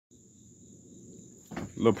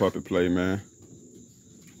Little puppy play, man.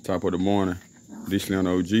 Top of the morning.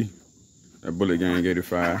 DeeSlimDaOG. That Bullet Gang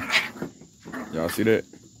 85. Y'all see that?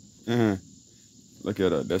 Look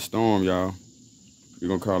at that. That Storm, y'all. We're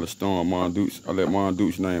gonna call it Storm. Mon Dukes. I let Mon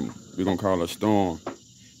Dukes name her. We're gonna call her Storm.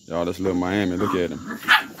 Y'all, that's little Miami. Look at him.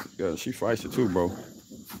 Yeah, she feisty too, bro.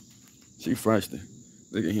 She feisty.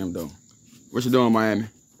 Look at him, though. What you doing, Miami?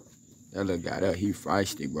 That little guy there, he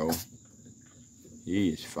feisty, bro. He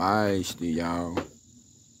is feisty, y'all.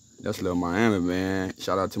 That's little Miami, man.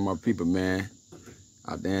 Shout out to my people, man.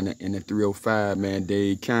 Out there in the 305, man,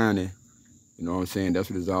 Dade County. You know what I'm saying?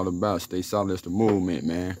 That's what it's all about. Stay solid as the movement,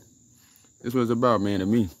 man. This what it's about, man, to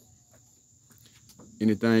me.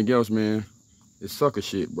 Anything else, man, it's sucker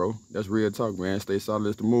shit, bro. That's real talk, man. Stay solid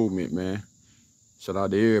as the movement, man. Shout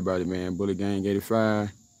out to everybody, man. Bullet Gang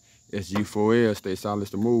 85. SG4L, stay solid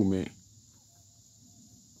as the movement.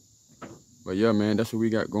 But yeah, man, that's what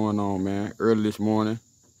we got going on, man. Early this morning.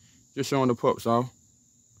 Just showing the pups off.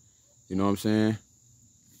 You know what I'm saying?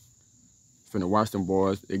 Finna watch them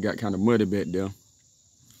boys. It got kind of muddy back there.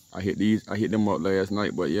 I hit them up last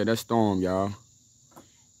night, but yeah, that's Storm, y'all.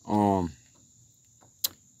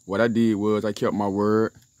 What I did was I kept my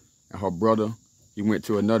word. And her brother, he went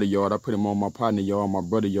to another yard. I put him on my partner yard, my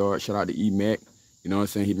brother yard. Shout out to E-Mac. You know what I'm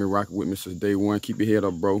saying? He been rocking with me since day one. Keep your head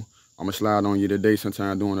up, bro. I'm gonna slide on you today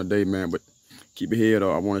sometime during the day, man. But keep your head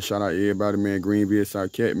up. I want to shout out everybody, man. Greenville,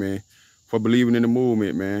 South Cat, man, for believing in the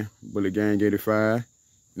movement, man. Bullet Gang 85.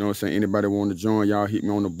 You know what I'm saying? Anybody want to join, y'all hit me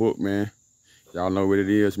on the book, man. Y'all know what it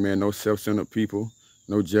is, man. No self-centered people.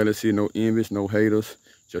 No jealousy, no envy, no haters.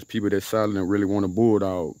 Just people that's solid and really want a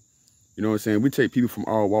bulldog. You know what I'm saying? We take people from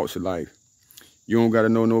all walks of life. You don't got to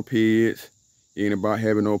know no pets. It ain't about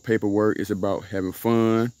having no paperwork. It's about having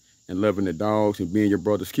fun and loving the dogs and being your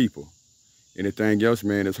brother's keeper. Anything else,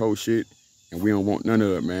 man, this whole shit, and we don't want none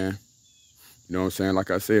of it, man. You know what I'm saying? Like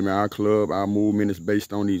I said, man, our club, our movement is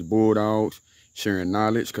based on these bulldogs, sharing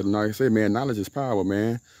knowledge. Because like I said, man, knowledge is power,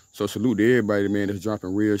 man. So salute to everybody, man, that's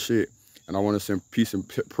dropping real shit. And I want to send peace and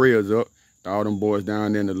prayers up to all them boys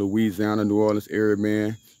down there in the Louisiana, New Orleans area,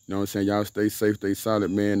 man. You know what I'm saying? Y'all stay safe, stay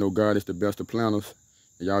solid, man. Know God is the best of planners.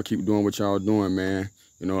 And y'all keep doing what y'all doing, man.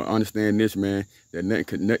 You know, understand this, man, that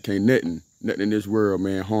nothing in this world,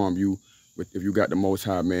 man, harm you if you got the Most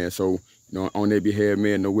High, man. So, you know, on their behalf,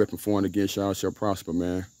 man, no weapon formed against y'all shall prosper,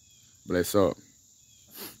 man. Bless up.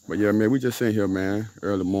 But yeah, man, we just sitting here, man,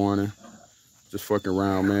 early morning. Just fucking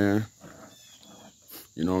around, man.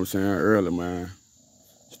 You know what I'm saying? Early, man.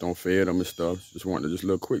 Just don't feed them and stuff. Just wanted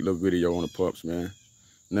to quick little video on the pups, man.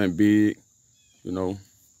 Nothing big, you know.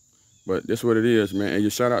 But that's what it is, man. And you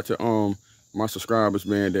shout out to my subscribers,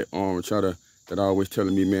 man, that that always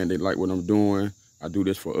telling me, man, they like what I'm doing. I do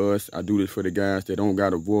this for us. I do this for the guys that don't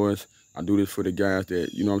got a voice. I do this for the guys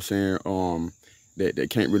that, you know what I'm saying, that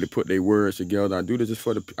can't really put their words together. I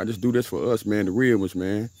just do this for us, man, the real ones,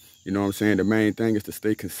 man. You know what I'm saying? The main thing is to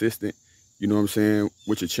stay consistent, you know what I'm saying,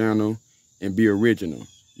 with your channel and be original.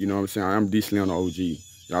 You know what I'm saying? I'm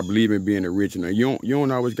DeeSlimDaOG. I believe in being original. You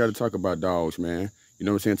don't always got to talk about dogs, man. You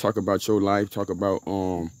know what I'm saying? Talk about your life. Talk about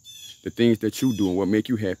the things that you do and what make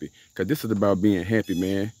you happy. Because this is about being happy,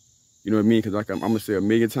 man. You know what I mean? Because like I'm going to say a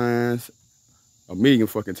million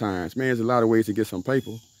fucking times. Man, there's a lot of ways to get some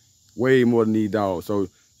paper. Way more than these dogs. So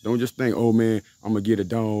don't just think, oh, man, I'm going to get a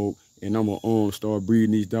dog and I'm going to start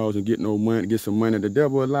breeding these dogs and get some money. The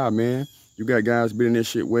devil a lie, man. You got guys been in this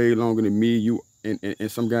shit way longer than me. And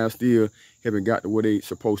some guys still haven't got to where they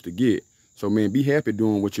supposed to get. So, man, be happy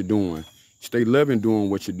doing what you're doing. Stay loving doing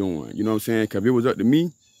what you're doing. You know what I'm saying? Because if it was up to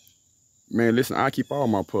me, man, listen, I keep all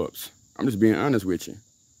my pups. I'm just being honest with you.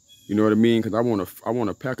 You know what I mean? Because I want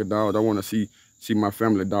a pack of dogs. I want to see my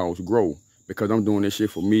family dogs grow. Because I'm doing this shit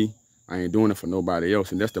for me. I ain't doing it for nobody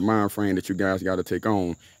else. And that's the mind frame that you guys got to take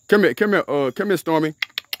on. Come here, Stormy.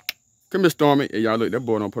 Come here, Stormy. Hey, y'all, look, that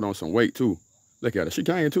boy don't put on some weight, too. Look at her. She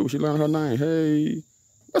came, too. She learned her name. Hey.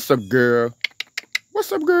 What's up, girl?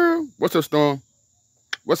 What's up, girl? What's up, Storm?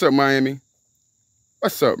 What's up, Miami?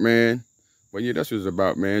 What's up, man? Well, yeah, that's what it's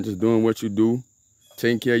about, man. Just doing what you do.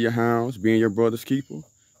 Taking care of your house. Being your brother's keeper.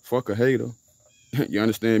 Fuck a hater. You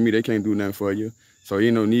understand me? They can't do nothing for you. So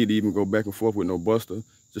ain't no need to even go back and forth with no buster.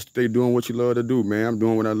 Just stay doing what you love to do, man. I'm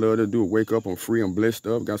doing what I love to do. Wake up, I'm free, I'm blessed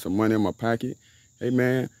up. Got some money in my pocket. Hey,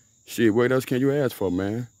 man. Shit, what else can you ask for,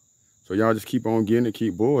 man? So y'all just keep on getting it.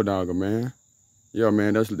 Keep bulldogging, man. Yeah,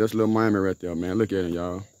 man, that's little Miami right there, man. Look at him,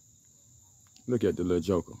 y'all. Look at the little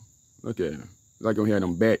joker. Look at him. Like he had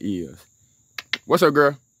them bat ears. What's up,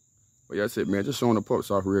 girl? Well, that's it, man. Just showing the pups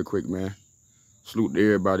off real quick, man. Salute to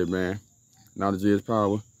everybody, man. Knowledge is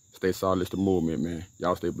power. Stay solid. It's the movement, man.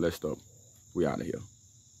 Y'all stay blessed up. We out of here.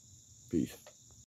 Peace.